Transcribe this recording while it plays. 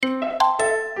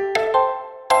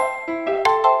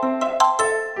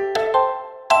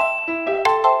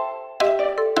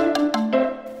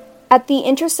At the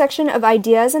intersection of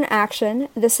ideas and action,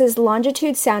 this is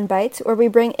Longitude Soundbites, where we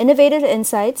bring innovative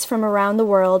insights from around the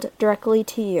world directly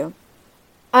to you.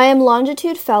 I am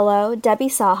Longitude Fellow Debbie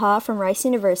Saha from Rice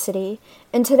University,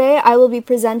 and today I will be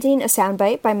presenting a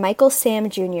soundbite by Michael Sam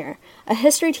Jr., a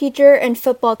history teacher and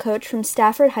football coach from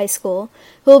Stafford High School,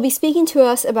 who will be speaking to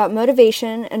us about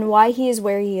motivation and why he is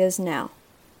where he is now.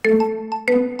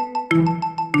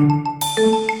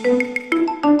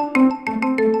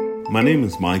 My name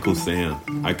is Michael Sam.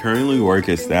 I currently work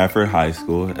at Stafford High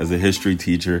School as a history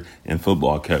teacher and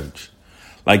football coach.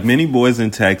 Like many boys in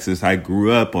Texas, I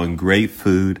grew up on great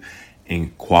food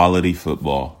and quality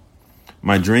football.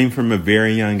 My dream from a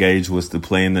very young age was to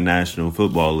play in the National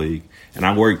Football League, and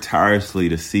I worked tirelessly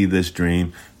to see this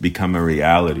dream become a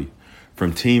reality.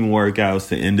 From team workouts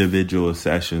to individual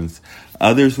sessions,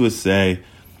 others would say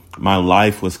my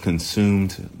life was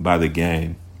consumed by the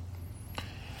game.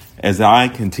 As I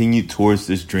continued towards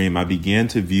this dream, I began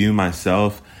to view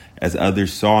myself as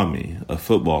others saw me, a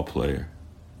football player.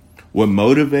 What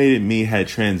motivated me had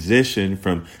transitioned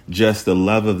from just the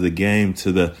love of the game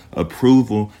to the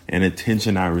approval and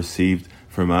attention I received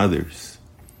from others.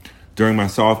 During my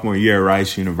sophomore year at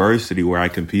Rice University, where I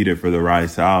competed for the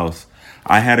Rice Owls,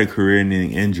 I had a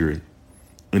career-ending injury.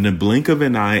 In the blink of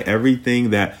an eye,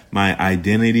 everything that my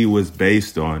identity was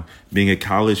based on, being a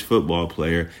college football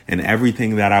player, and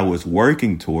everything that I was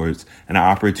working towards, an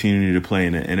opportunity to play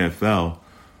in the NFL,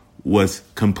 was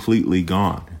completely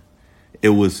gone.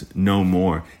 It was no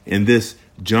more. In this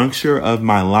juncture of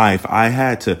my life, I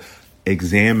had to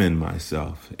examine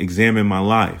myself, examine my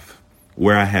life,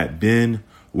 where I had been,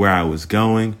 where I was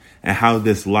going, and how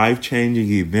this life-changing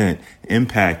event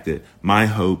impacted my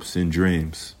hopes and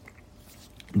dreams.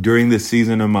 During this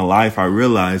season of my life, I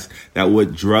realized that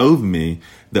what drove me,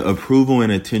 the approval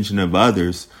and attention of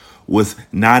others, was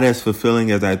not as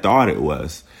fulfilling as I thought it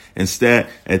was. Instead,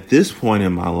 at this point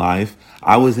in my life,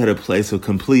 I was at a place of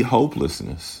complete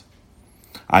hopelessness.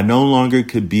 I no longer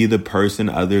could be the person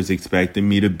others expected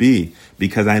me to be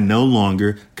because I no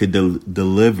longer could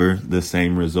deliver the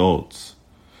same results.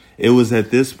 It was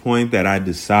at this point that I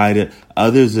decided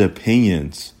others'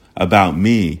 opinions about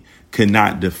me could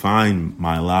not define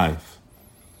my life.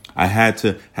 I had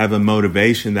to have a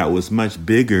motivation that was much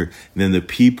bigger than the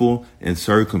people and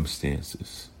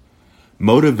circumstances.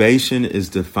 Motivation is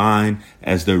defined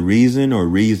as the reason or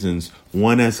reasons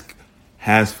one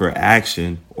has for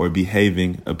action or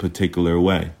behaving a particular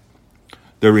way.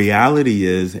 The reality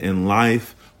is, in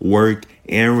life, work,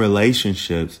 and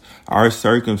relationships, our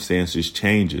circumstances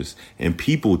changes and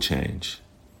people change.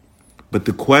 But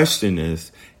the question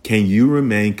is, can you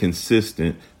remain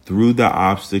consistent through the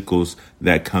obstacles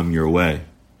that come your way?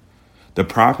 The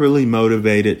properly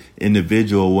motivated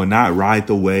individual will not ride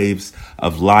the waves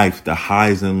of life, the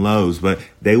highs and lows, but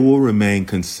they will remain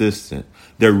consistent.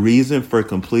 Their reason for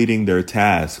completing their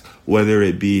task, whether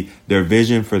it be their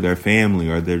vision for their family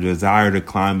or their desire to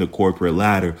climb the corporate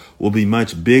ladder, will be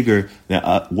much bigger than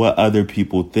what other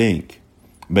people think.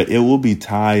 But it will be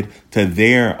tied to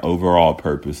their overall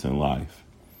purpose in life.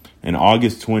 In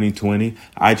August 2020,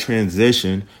 I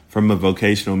transitioned from a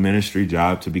vocational ministry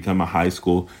job to become a high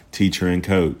school teacher and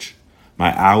coach.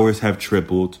 My hours have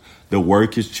tripled, the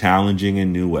work is challenging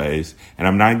in new ways, and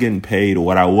I'm not getting paid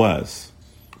what I was.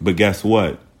 But guess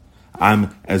what?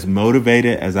 I'm as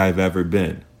motivated as I've ever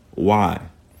been. Why?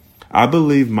 I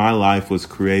believe my life was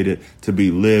created to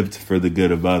be lived for the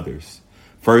good of others,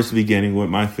 first beginning with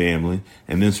my family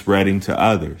and then spreading to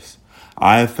others.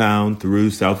 I have found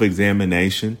through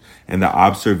self-examination and the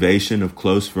observation of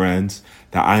close friends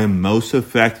that I am most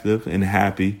effective and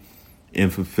happy in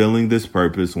fulfilling this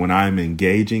purpose when I am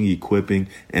engaging, equipping,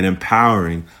 and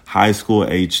empowering high school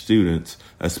age students,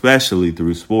 especially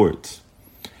through sports.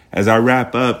 As I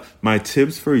wrap up, my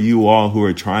tips for you all who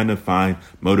are trying to find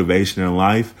motivation in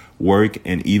life, work,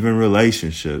 and even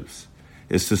relationships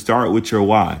is to start with your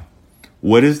why.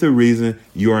 What is the reason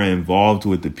you are involved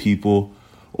with the people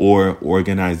or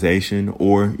organization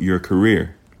or your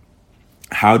career?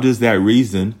 How does that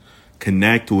reason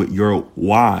connect with your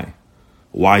why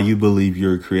you believe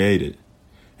you're created?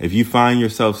 If you find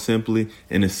yourself simply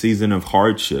in a season of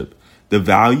hardship, the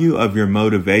value of your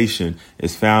motivation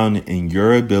is found in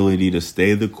your ability to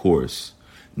stay the course,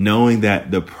 knowing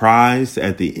that the prize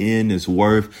at the end is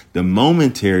worth the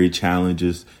momentary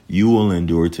challenges you will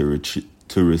endure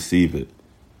to receive it.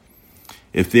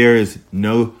 If there is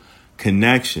no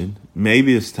connection,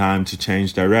 maybe it's time to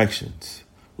change directions.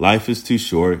 Life is too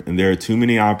short, and there are too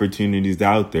many opportunities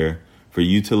out there for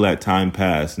you to let time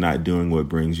pass not doing what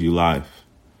brings you life.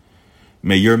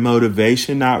 May your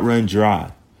motivation not run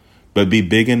dry, but be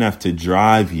big enough to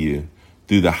drive you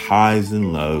through the highs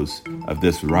and lows of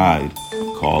this ride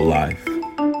called life.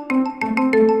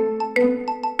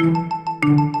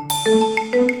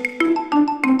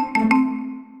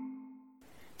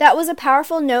 That was a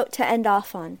powerful note to end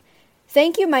off on.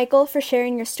 Thank you, Michael, for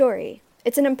sharing your story.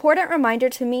 It's an important reminder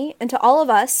to me and to all of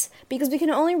us because we can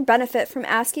only benefit from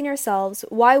asking ourselves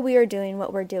why we are doing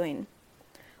what we're doing.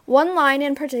 One line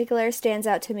in particular stands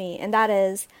out to me, and that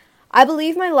is, I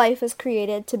believe my life is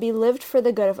created to be lived for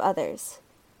the good of others.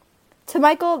 To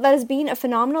Michael, that is being a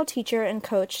phenomenal teacher and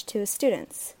coach to his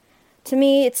students. To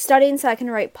me, it's studying so I can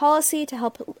write policy to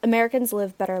help Americans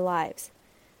live better lives.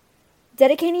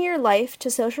 Dedicating your life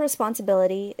to social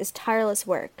responsibility is tireless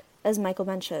work, as Michael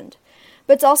mentioned,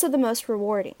 but it's also the most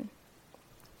rewarding.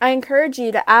 I encourage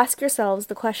you to ask yourselves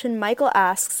the question Michael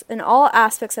asks in all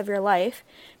aspects of your life,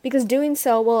 because doing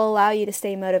so will allow you to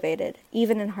stay motivated,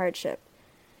 even in hardship.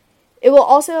 It will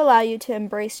also allow you to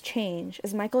embrace change,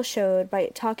 as Michael showed by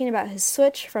talking about his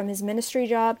switch from his ministry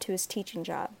job to his teaching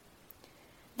job.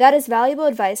 That is valuable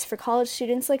advice for college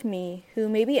students like me who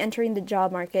may be entering the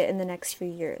job market in the next few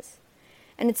years.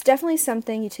 And it's definitely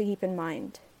something to keep in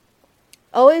mind.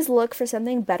 Always look for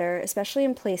something better, especially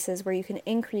in places where you can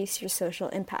increase your social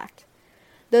impact.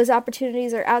 Those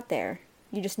opportunities are out there.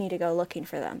 You just need to go looking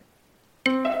for them.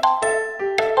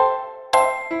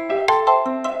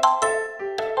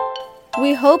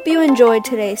 We hope you enjoyed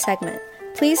today's segment.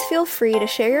 Please feel free to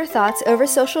share your thoughts over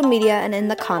social media and in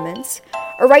the comments,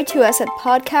 or write to us at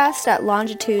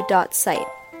podcast@longitude.site.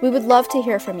 We would love to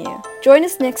hear from you. Join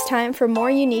us next time for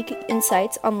more unique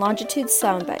insights on Longitude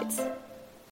Soundbites.